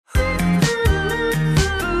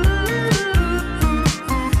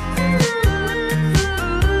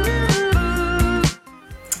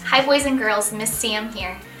Hi boys and girls, Miss Sam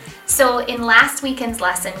here. So in last weekend's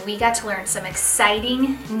lesson, we got to learn some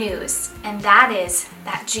exciting news, and that is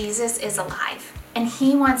that Jesus is alive, and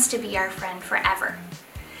he wants to be our friend forever.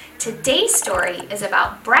 Today's story is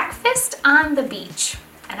about breakfast on the beach.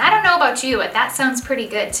 And I don't know about you, but that sounds pretty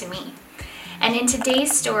good to me. And in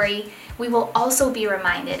today's story, we will also be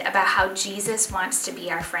reminded about how Jesus wants to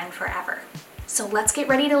be our friend forever. So let's get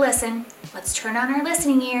ready to listen. Let's turn on our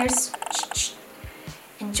listening ears.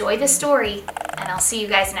 Enjoy the story, and I'll see you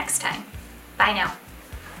guys next time. Bye now.